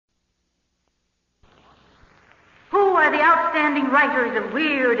are the outstanding writers of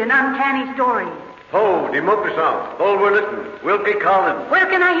weird and uncanny stories. Ho, die Muckersong. All we're listening. Wilkie Collins. Where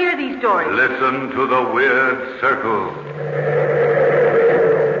can I hear these stories? Listen to the Weird Circle.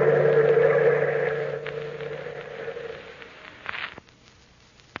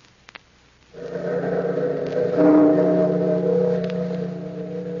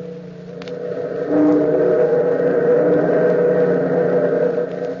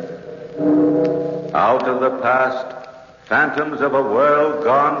 Out of the past, phantoms of a world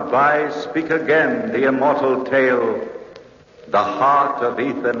gone by speak again the immortal tale, The Heart of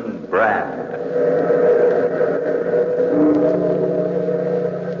Ethan Brand.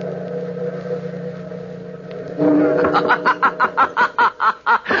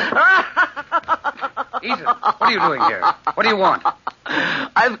 Ethan, what are you doing here? What do you want?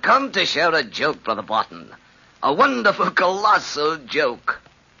 I've come to share a joke, Brother Barton. A wonderful, colossal joke.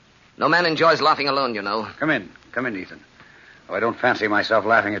 No man enjoys laughing alone, you know. Come in, Ethan. Oh, I don't fancy myself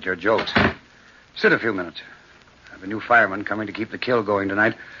laughing at your jokes. Sit a few minutes. I have a new fireman coming to keep the kill going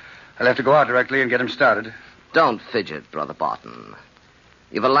tonight. I'll have to go out directly and get him started. Don't fidget, Brother Barton.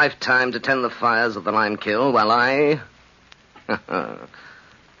 You've a lifetime to tend the fires of the lime kill while I...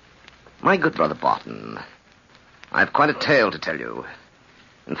 My good Brother Barton, I've quite a tale to tell you.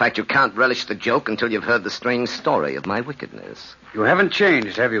 In fact, you can't relish the joke until you've heard the strange story of my wickedness. You haven't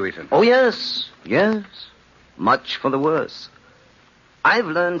changed, have you, Ethan? Oh, yes. Much for the worse. I've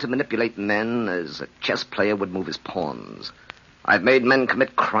learned to manipulate men as a chess player would move his pawns. I've made men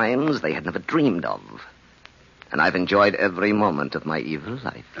commit crimes they had never dreamed of. And I've enjoyed every moment of my evil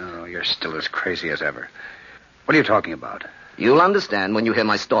life. Oh, you're still as crazy as ever. What are you talking about? You'll understand when you hear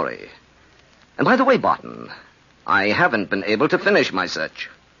my story. And by the way, Barton, I haven't been able to finish my search.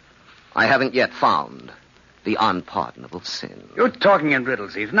 I haven't yet found the unpardonable sin. You're talking in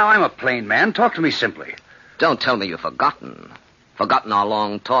riddles, Ethan. Now, I'm a plain man. Talk to me simply. Don't tell me you've forgotten. Forgotten our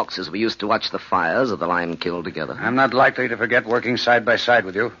long talks as we used to watch the fires of the lime kill together. I'm not likely to forget working side by side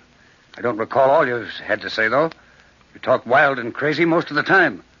with you. I don't recall all you had to say, though. You talked wild and crazy most of the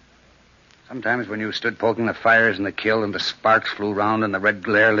time. Sometimes when you stood poking the fires in the kill and the sparks flew round and the red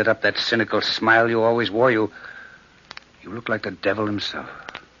glare lit up that cynical smile you always wore, you looked like the devil himself.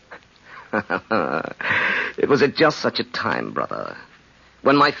 It was at just such a time, brother,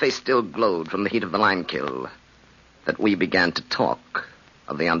 when my face still glowed from the heat of the lime kill, that we began to talk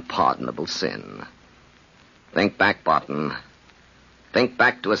of the unpardonable sin. Think back, Barton. Think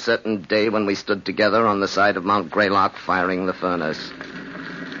back to a certain day when we stood together on the side of Mount Greylock firing the furnace.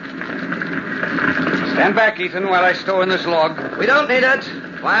 Stand back, Ethan, while I stow in this log. We don't need it.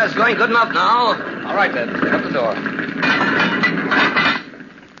 Fire's going good enough now. All right, then. Shut the door.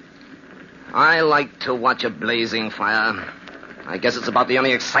 I like to watch a blazing fire. I guess it's about the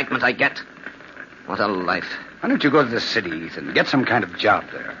only excitement I get. What a life. Why don't you go to the city, Ethan? Get some kind of job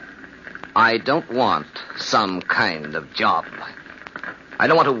there. I don't want some kind of job. I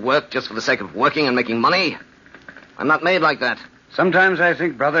don't want to work just for the sake of working and making money. I'm not made like that. Sometimes I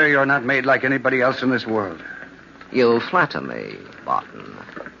think, brother, you're not made like anybody else in this world. You flatter me, Barton.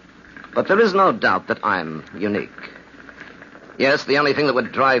 But there is no doubt that I'm unique. Yes, the only thing that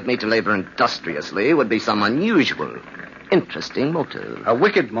would drive me to labor industriously would be some unusual, interesting motive. A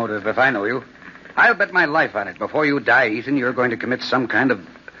wicked motive, if I know you. I'll bet my life on it. Before you die, Ethan, you're going to commit some kind of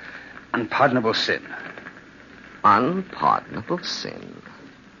unpardonable sin. Unpardonable sin?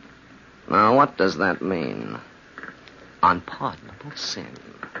 Now, what does that mean? Unpardonable sin.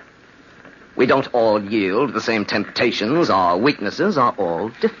 We don't all yield to the same temptations. Our weaknesses are all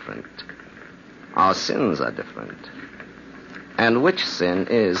different. Our sins are different. And which sin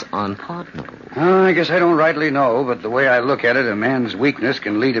is unpardonable? Oh, I guess I don't rightly know, but the way I look at it, a man's weakness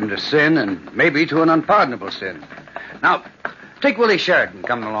can lead him to sin and maybe to an unpardonable sin. Now, take Willie Sheridan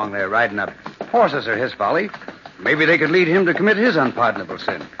coming along there riding up. Horses are his folly. Maybe they could lead him to commit his unpardonable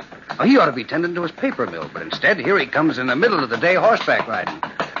sin. Oh, he ought to be tending to his paper mill, but instead, here he comes in the middle of the day horseback riding.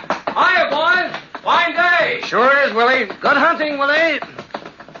 Hiya, boys. Fine day. Sure is, Willie. Good hunting, Willie.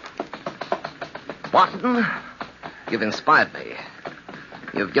 Barton, you've inspired me.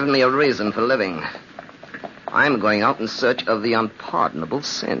 You've given me a reason for living. I'm going out in search of the unpardonable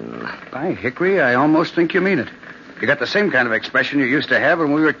sin. By Hickory, I almost think you mean it. You got the same kind of expression you used to have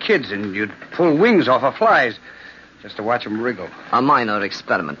when we were kids, and you'd pull wings off of flies just to watch them wriggle. A minor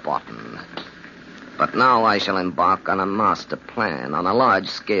experiment, Barton. But now I shall embark on a master plan, on a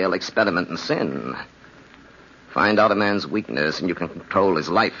large-scale experiment in sin. Find out a man's weakness, and you can control his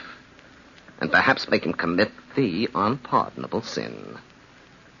life. And perhaps make him commit the unpardonable sin.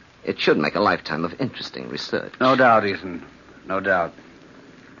 It should make a lifetime of interesting research. No doubt, Ethan. No doubt.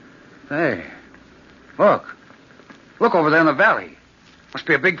 Hey, look. Look over there in the valley. Must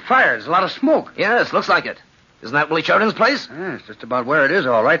be a big fire. There's a lot of smoke. Yes, looks like it. Isn't that Willie Sheridan's place? Yeah, it's just about where it is,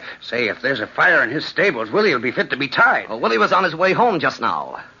 all right. Say, if there's a fire in his stables, Willie will be fit to be tied. Well, Willie was on his way home just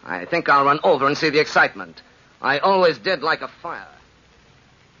now. I think I'll run over and see the excitement. I always did like a fire.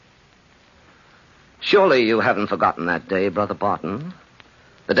 Surely you haven't forgotten that day, Brother Barton.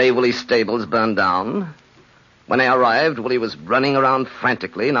 The day Willie's stables burned down. When I arrived, Willie was running around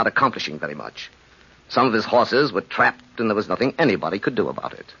frantically, not accomplishing very much. Some of his horses were trapped, and there was nothing anybody could do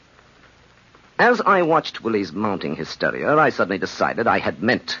about it. As I watched Willie's mounting hysteria, I suddenly decided I had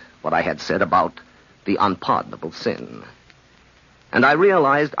meant what I had said about the unpardonable sin. And I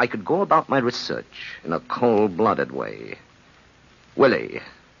realized I could go about my research in a cold-blooded way. Willie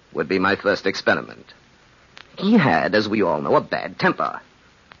would be my first experiment. He had, as we all know, a bad temper.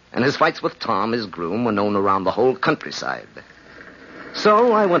 And his fights with Tom, his groom, were known around the whole countryside.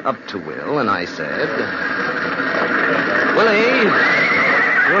 So I went up to Will and I said, Willie,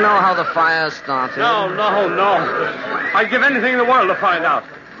 you know how the fire started? No. I'd give anything in the world to find out.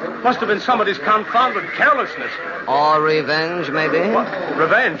 Must have been somebody's confounded carelessness. Or revenge, maybe? What?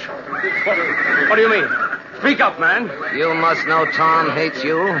 Revenge? What do you mean? Speak up, man. You must know Tom hates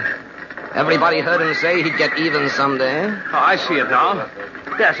you. Everybody heard him say he'd get even someday. Oh, I see it now.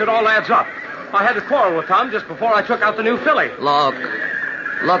 Yes, it all adds up. I had a quarrel with Tom just before I took out the new filly.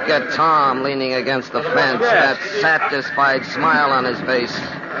 Look at Tom leaning against the fence, Yes. that satisfied smile on his face.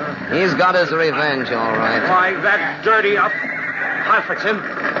 He's got his revenge, all right. Why, that dirty up. I'll fix him.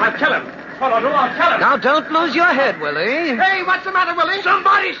 I'll kill him. What I'll do, I'll kill him. Now, don't lose your head, Willie. Hey, what's the matter, Willie?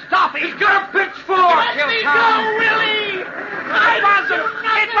 Somebody stop him. He's got a pitchfork. Let me go, Willie. It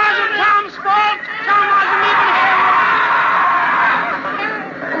wasn't Tom's fault. Tom wasn't even here.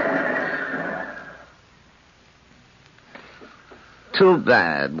 Too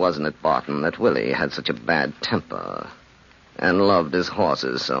bad, wasn't it, Barton, that Willie had such a bad temper and loved his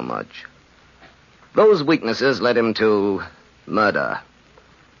horses so much. Those weaknesses led him to murder.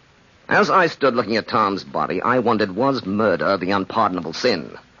 As I stood looking at Tom's body, I wondered, was murder the unpardonable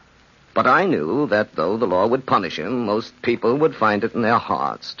sin? But I knew that though the law would punish him, most people would find it in their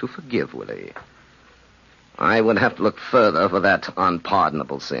hearts to forgive Willie. I would have to look further for that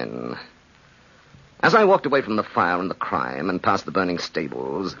unpardonable sin. As I walked away from the fire and the crime and past the burning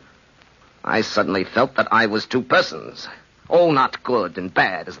stables, I suddenly felt that I was two persons. Oh, not good and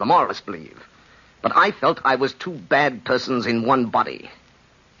bad, as the moralists believe. But I felt I was two bad persons in one body.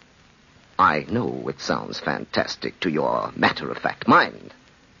 I know it sounds fantastic to your matter-of-fact mind.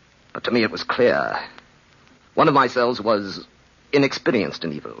 But to me it was clear. One of my selves was inexperienced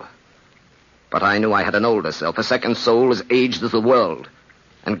in evil. But I knew I had an older self, a second soul as aged as the world,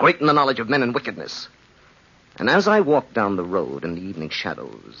 and great in the knowledge of men and wickedness. And as I walked down the road in the evening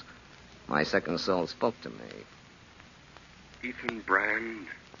shadows, my second soul spoke to me. Ethan Brand,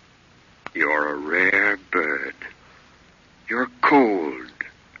 you're a rare bird. You're cold,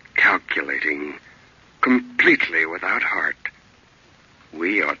 calculating, completely without heart.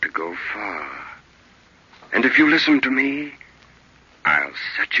 We ought to go far. And if you listen to me, I'll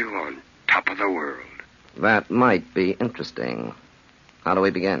set you on top of the world. That might be interesting. How do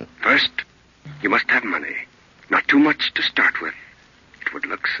we begin? First, you must have money. Not too much to start with. It would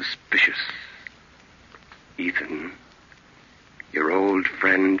look suspicious. Ethan, your old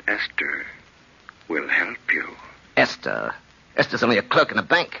friend Esther will help you. Esther? Esther's only a clerk in a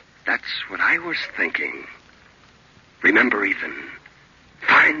bank. That's what I was thinking. Remember, Ethan,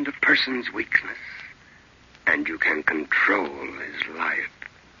 find a person's weakness, and you can control his life.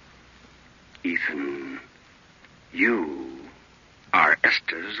 Ethan, you are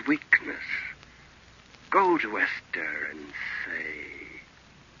Esther's weakness. Go to Esther and say...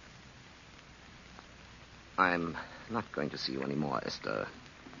 I'm not going to see you anymore, Esther.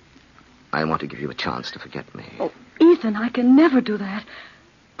 I want to give you a chance to forget me. Oh, Ethan, I can never do that.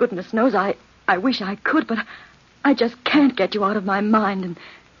 Goodness knows I wish I could, but I just can't get you out of my mind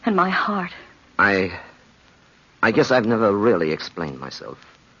and my heart. I guess I've never really explained myself.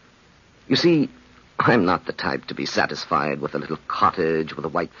 You see, I'm not the type to be satisfied with a little cottage with a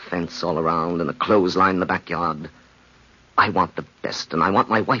white fence all around and a clothesline in the backyard. I want the best, and I want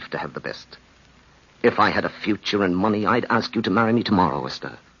my wife to have the best. If I had a future and money, I'd ask you to marry me tomorrow,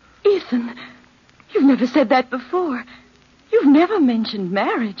 Esther. Ethan, you've never said that before. You've never mentioned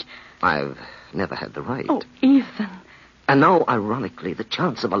marriage. I've never had the right. Oh, Ethan. And now, ironically, the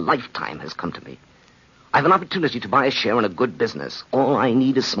chance of a lifetime has come to me. I have an opportunity to buy a share in a good business. All I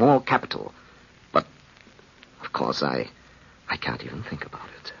need is small capital. But, of course, I can't even think about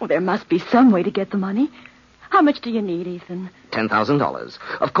it. Well, there must be some way to get the money. How much do you need, Ethan? $10,000.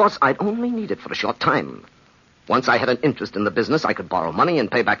 Of course, I'd only need it for a short time. Once I had an interest in the business, I could borrow money and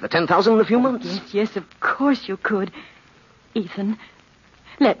pay back the $10,000 in a few months. Yes, of course you could. Ethan,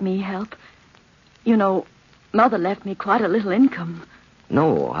 let me help. You know, Mother left me quite a little income.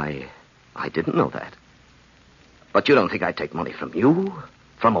 No, I didn't know that. But you don't think I'd take money from you?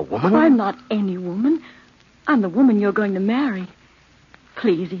 From a woman? I'm not any woman. I'm the woman you're going to marry.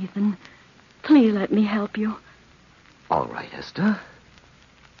 Please, Ethan. Please let me help you. All right, Esther.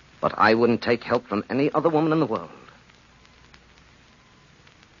 But I wouldn't take help from any other woman in the world.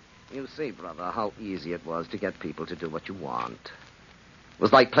 You see, brother, how easy it was to get people to do what you want. It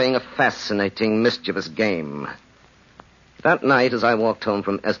was like playing a fascinating, mischievous game. That night, as I walked home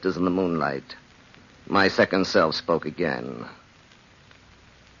from Esther's in the moonlight, my second self spoke again.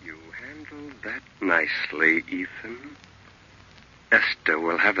 You handled that nicely, Ethan. Esther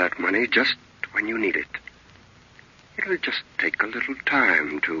will have that money just when you need it. It'll just take a little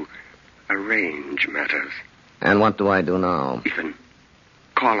time to arrange matters. And what do I do now? Ethan,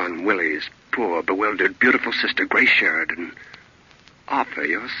 call on Willie's poor, bewildered, beautiful sister, Grace Sheridan. Offer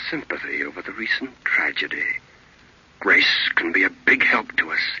your sympathy over the recent tragedy. Grace can be a big help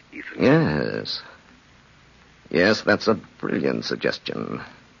to us, Ethan. Yes. Yes, that's a brilliant suggestion.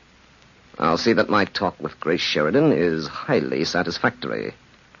 I'll see that my talk with Grace Sheridan is highly satisfactory,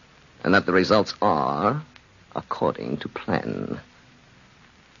 and that the results are according to plan.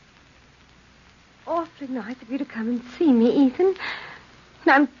 Awfully nice of you to come and see me, Ethan.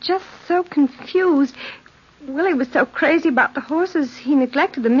 I'm just so confused. Willie was so crazy about the horses, he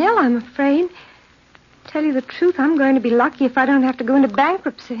neglected the mill, I'm afraid. Tell you the truth, I'm going to be lucky if I don't have to go into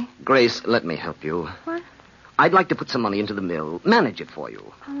bankruptcy. Grace, let me help you. What? I'd like to put some money into the mill, manage it for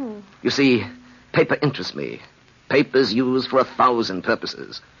you. Oh. You see, paper interests me. Paper's used for 1,000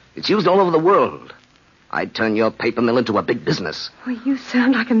 purposes. It's used all over the world. I'd turn your paper mill into a big business. Well, you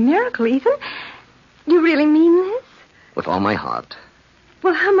sound like a miracle, Ethan. You really mean this? With all my heart.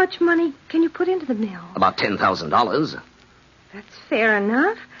 Well, how much money can you put into the mill? About $10,000. That's fair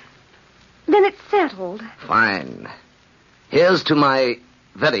enough. Then it's settled. Fine. Here's to my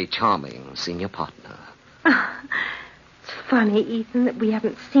very charming senior partner. It's funny, Ethan, that we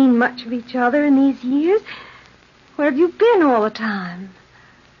haven't seen much of each other in these years. Where have you been all the time?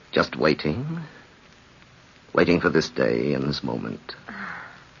 Just waiting. Waiting for this day and this moment.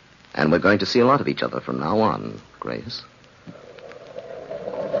 And we're going to see a lot of each other from now on, Grace.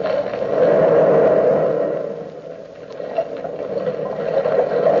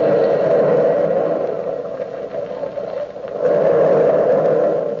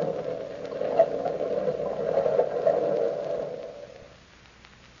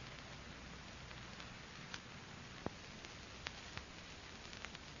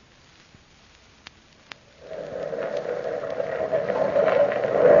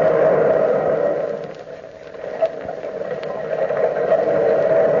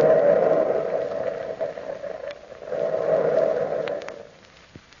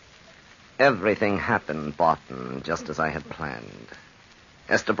 Everything happened, Barton, just as I had planned.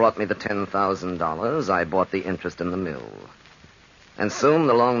 Esther brought me the $10,000. I bought the interest in the mill. And soon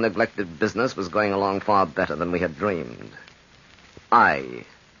the long-neglected business was going along far better than we had dreamed. I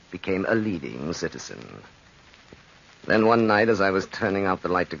became a leading citizen. Then one night, as I was turning out the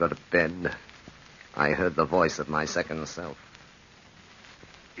light to go to bed, I heard the voice of my second self.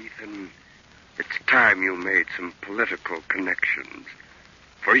 Ethan, it's time you made some political connections.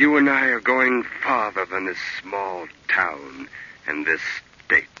 For you and I are going farther than this small town and this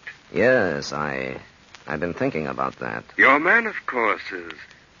state. Yes, I've been thinking about that. Your man, of course, is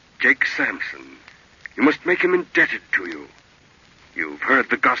Jake Sampson. You must make him indebted to you. You've heard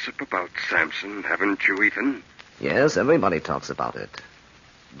the gossip about Sampson, haven't you, Ethan? Yes, everybody talks about it.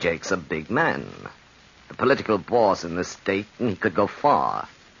 Jake's a big man. The political boss in this state, and he could go far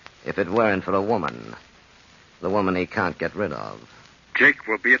if it weren't for a woman. The woman he can't get rid of. Jake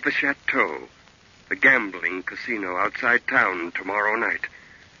will be at the Chateau, the gambling casino outside town tomorrow night.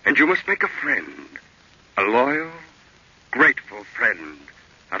 And you must make a friend, a loyal, grateful friend,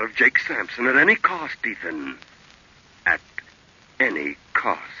 out of Jake Sampson at any cost, Ethan. At any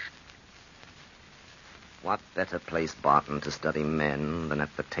cost. What better place, Barton, to study men than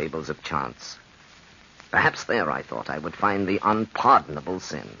at the tables of chance? Perhaps there, I thought, I would find the unpardonable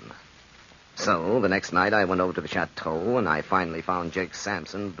sin. So, the next night I went over to the Chateau, and I finally found Jake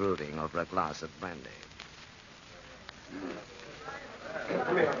Sampson brooding over a glass of brandy.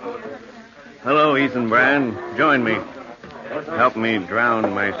 Hello, Ethan Brand. Join me. Help me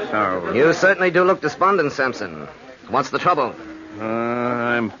drown my sorrows. You certainly do look despondent, Sampson. What's the trouble?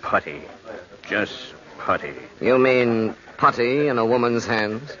 I'm putty. Just putty. You mean putty in a woman's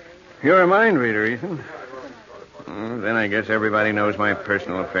hands? You're a mind reader, Ethan. Then I guess everybody knows my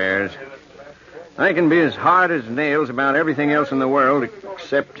personal affairs. I can be as hard as nails about everything else in the world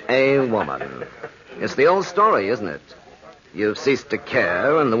except... A woman. It's the old story, isn't it? You've ceased to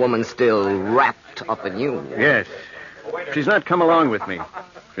care, and the woman's still wrapped up in you. Yes. She's not come along with me,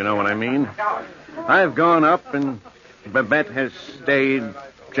 if you know what I mean. I've gone up, and Babette has stayed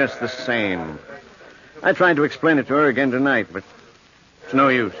just the same. I tried to explain it to her again tonight, but it's no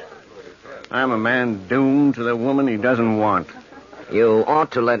use. I'm a man doomed to the woman he doesn't want. You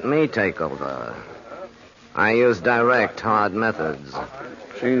ought to let me take over. I use direct, hard methods.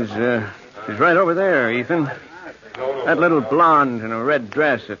 She's right over there, Ethan. That little blonde in a red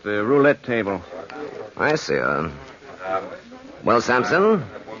dress at the roulette table. I see her. Well, Sampson,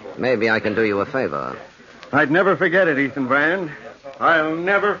 maybe I can do you a favor. I'd never forget it, Ethan Brand. I'll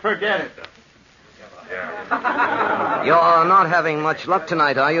never forget it. You're not having much luck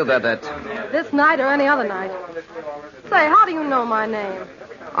tonight, are you, Babette? This night or any other night. Say, how do you know my name?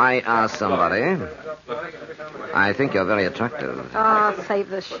 I asked somebody. I think you're very attractive. Save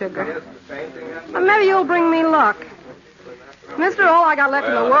the sugar. But maybe you'll bring me luck. Mister, all I got left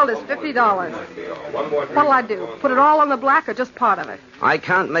in the world is $50. What'll I do? Put it all on the black or just part of it? I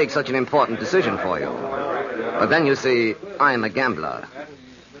can't make such an important decision for you. But then, you see, I'm a gambler.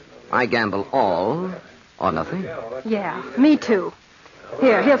 I gamble all or nothing. Yeah, me too.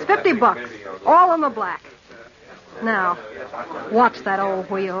 Here's $50. All on the black. Now, watch that old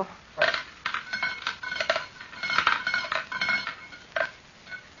wheel.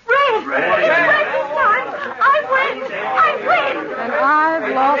 And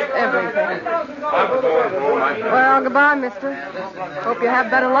I've lost everything. Well, goodbye, mister. Hope you have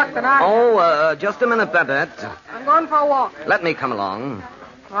better luck than I have. Oh, just a minute, Babette. I'm going for a walk. Let me come along.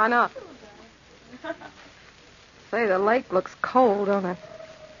 Why not? Say, the lake looks cold, don't it?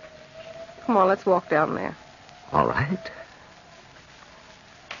 Come on, let's walk down there. All right.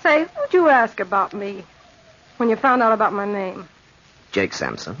 Say, who'd you ask about me when you found out about my name? Jake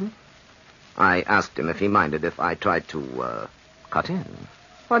Sampson. I asked him if he minded if I tried to, cut in.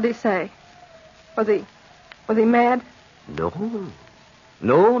 What'd he say? Was he mad? No.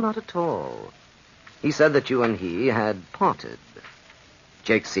 No, not at all. He said that you and he had parted.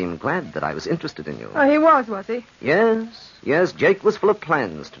 Jake seemed glad that I was interested in you. Oh, he was he? Yes, Jake was full of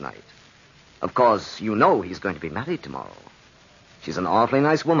plans tonight. Of course, you know he's going to be married tomorrow. She's an awfully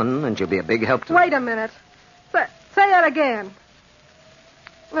nice woman, and she'll be a big help to... Wait a minute. Say that again.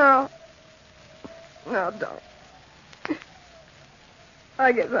 No, don't.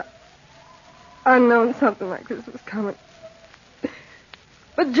 I guess I'd known something like this was coming.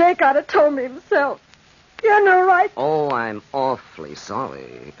 But Jake ought to told me himself. You had no right. Oh, I'm awfully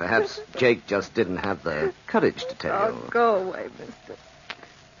sorry. Perhaps Jake just didn't have the courage to tell you. Oh, go away, mister.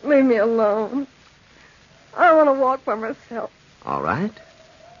 Leave me alone. I want to walk by myself. All right.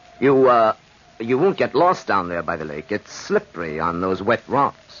 You won't get lost down there by the lake. It's slippery on those wet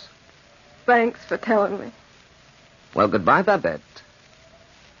rocks. Thanks for telling me. Well, goodbye, Babette.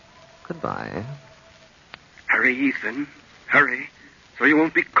 Goodbye. Hurry, Ethan. Hurry, so you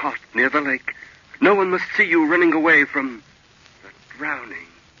won't be caught near the lake. No one must see you running away from the drowning.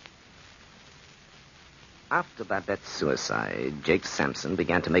 After Babette's suicide, Jake Sampson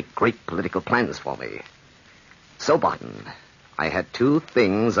began to make great political plans for me. So, Barton, I had two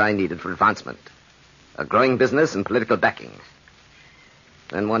things I needed for advancement. A growing business and political backing.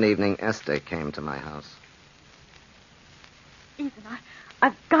 Then one evening, Esther came to my house. Ethan,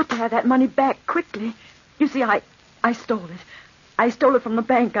 I've got to have that money back quickly. You see, I stole it. I stole it from the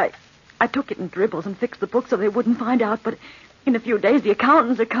bank. I took it in dribbles and fixed the books so they wouldn't find out, but in a few days the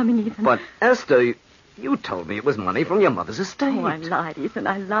accountants are coming, Ethan. But, Esther, you told me it was money from your mother's estate. Oh, I lied, Ethan,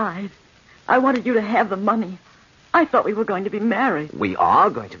 I lied. I wanted you to have the money. I thought we were going to be married. We are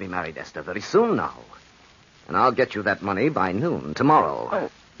going to be married, Esther, very soon now. And I'll get you that money by noon tomorrow.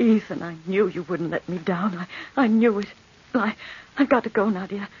 Oh, Ethan, I knew you wouldn't let me down. I knew it. Well, I've got to go now,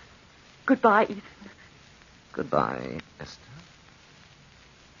 dear. Goodbye, Ethan. Goodbye, Esther.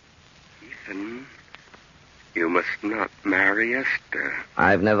 Ethan, you must not marry Esther.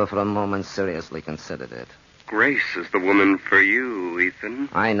 I've never for a moment seriously considered it. Grace is the woman for you, Ethan.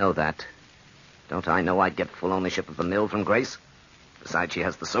 I know that. Don't I know I'd get full ownership of the mill from Grace? Besides, she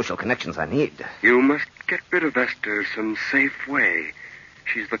has the social connections I need. You must get rid of Esther some safe way.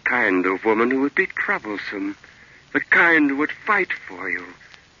 She's the kind of woman who would be troublesome. The kind who would fight for you.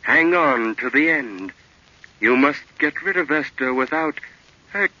 Hang on to the end. You must get rid of Esther without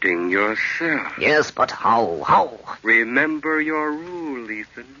hurting yourself. Yes, but how? How? Remember your rule,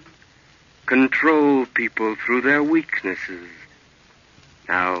 Ethan. Control people through their weaknesses.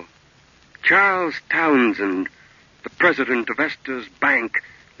 Now, Charles Townsend The president of Esther's bank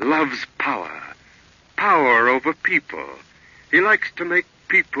loves power. Power over people. He likes to make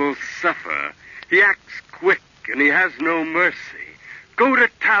people suffer. He acts quick and he has no mercy. Go to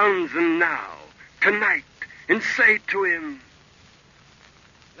Townsend now, tonight, and say to him...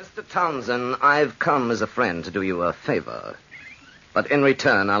 Mr. Townsend, I've come as a friend to do you a favor. But in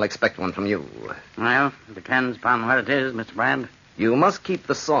return, I'll expect one from you. Well, it depends upon what it is, Mr. Brand. You must keep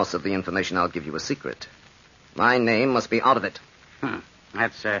the source of the information I'll give you a secret. My name must be out of it.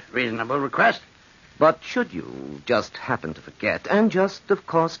 That's a reasonable request. But should you just happen to forget, and just, of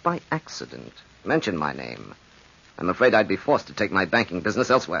course, by accident, mention my name, I'm afraid I'd be forced to take my banking business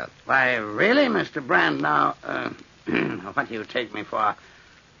elsewhere. Why, really, Mr. Brand, now, what do you take me for?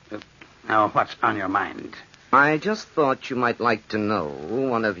 Now, what's on your mind? I just thought you might like to know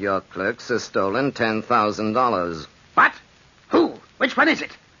one of your clerks has stolen $10,000. What? Who? Which one is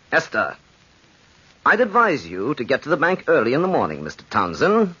it? Esther. I'd advise you to get to the bank early in the morning, Mr.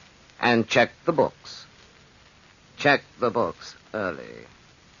 Townsend, and check the books. Check the books early.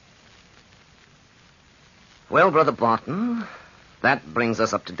 Well, Brother Barton, that brings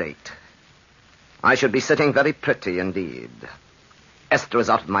us up to date. I should be sitting very pretty indeed. Esther is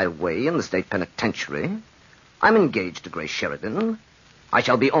out of my way in the state penitentiary. I'm engaged to Grace Sheridan. I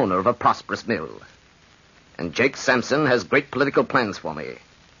shall be owner of a prosperous mill. And Jake Sampson has great political plans for me.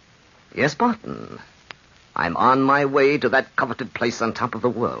 Yes, Barton. I'm on my way to that coveted place on top of the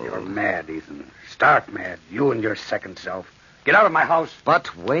world. You're mad, Ethan. Stark mad. You and your second self. Get out of my house.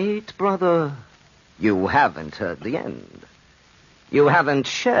 But wait, brother. You haven't heard the end. You haven't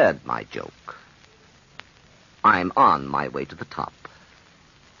shared my joke. I'm on my way to the top.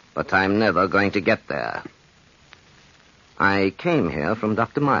 But I'm never going to get there. I came here from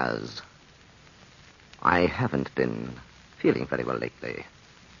Dr. Myers. I haven't been feeling very well lately.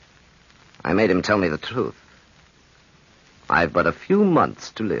 I made him tell me the truth. I've but a few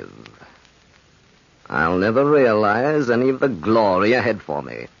months to live. I'll never realize any of the glory ahead for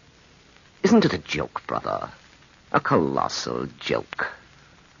me. Isn't it a joke, brother? A colossal joke.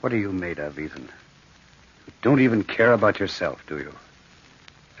 What are you made of, Ethan? You don't even care about yourself, do you?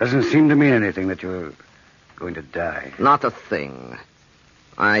 Doesn't seem to mean anything that you're going to die. Not a thing.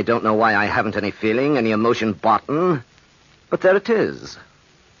 I don't know why I haven't any feeling, any emotion, Barton. But there it is.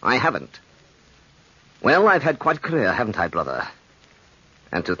 I haven't. Well, I've had quite a career, haven't I, brother?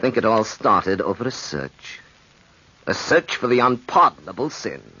 And to think it all started over a search. A search for the unpardonable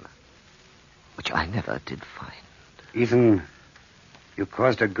sin. Which I never did find. Ethan, you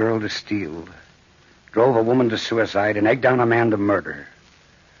caused a girl to steal, drove a woman to suicide, and egged on a man to murder.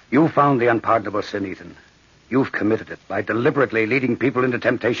 You found the unpardonable sin, Ethan. You've committed it by deliberately leading people into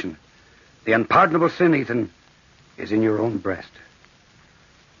temptation. The unpardonable sin, Ethan, is in your own breast.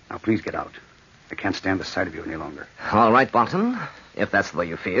 Now, please get out. I can't stand the sight of you any longer. All right, Barton, if that's the way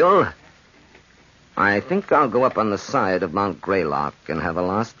you feel. I think I'll go up on the side of Mount Greylock and have a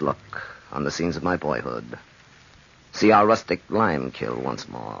last look on the scenes of my boyhood. See our rustic lime kiln once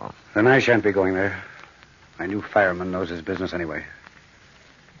more. Then I shan't be going there. My new fireman knows his business anyway.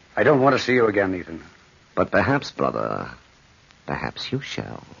 I don't want to see you again, Ethan. But perhaps, brother, perhaps you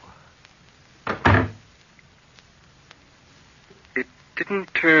shall. It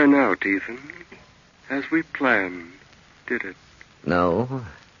didn't turn out, Ethan, as we planned, did it? No,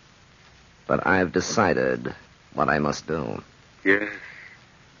 but I've decided what I must do. Yes.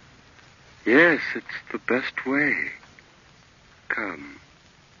 Yes, it's the best way. Come.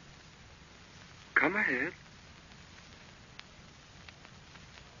 Come ahead.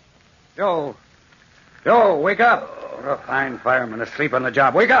 Joe, wake up. You're a fine fireman asleep on the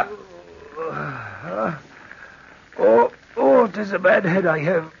job. Wake up. It is a bad head I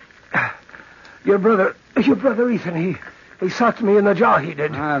have. Your brother Ethan, he socked me in the jaw, he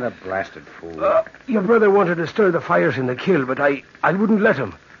did. Ah, the blasted fool. Your brother wanted to stir the fires in the kiln, but I wouldn't let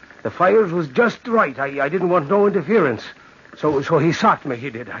him. The fires was just right. I didn't want no interference. So he socked me, he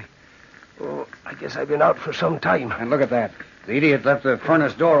did. I guess I've been out for some time. And look at that. The idiot left the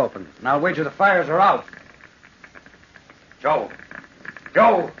furnace door open. Now I'll wager the fires are out. Joe!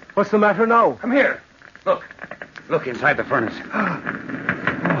 What's the matter now? Come here. Look inside the furnace.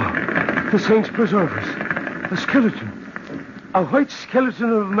 The saints preserve us. A skeleton. A white skeleton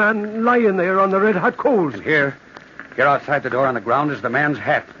of a man lying there on the red-hot coals. And here outside the door on the ground is the man's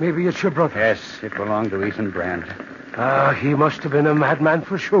hat. Maybe it's your brother. Yes, it belonged to Ethan Brand. He must have been a madman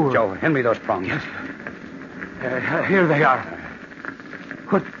for sure. Joe, hand me those prongs. Yes. Here they are.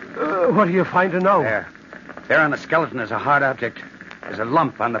 What are you finding now? There on the skeleton is a hard object. There's a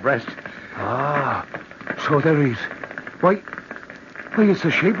lump on the breast. So there is. Why, it's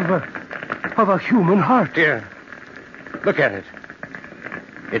the shape of a human heart. Here, Look at it.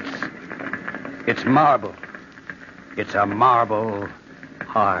 It's marble. It's a marble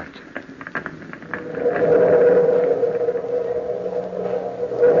heart.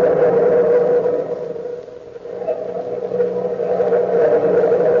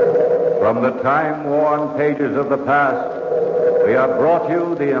 From the time-worn pages of the past, we have brought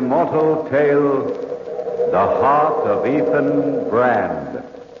you the immortal tale, The Heart of Ethan Brand.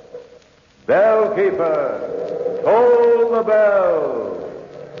 Bellkeeper, toll the bell.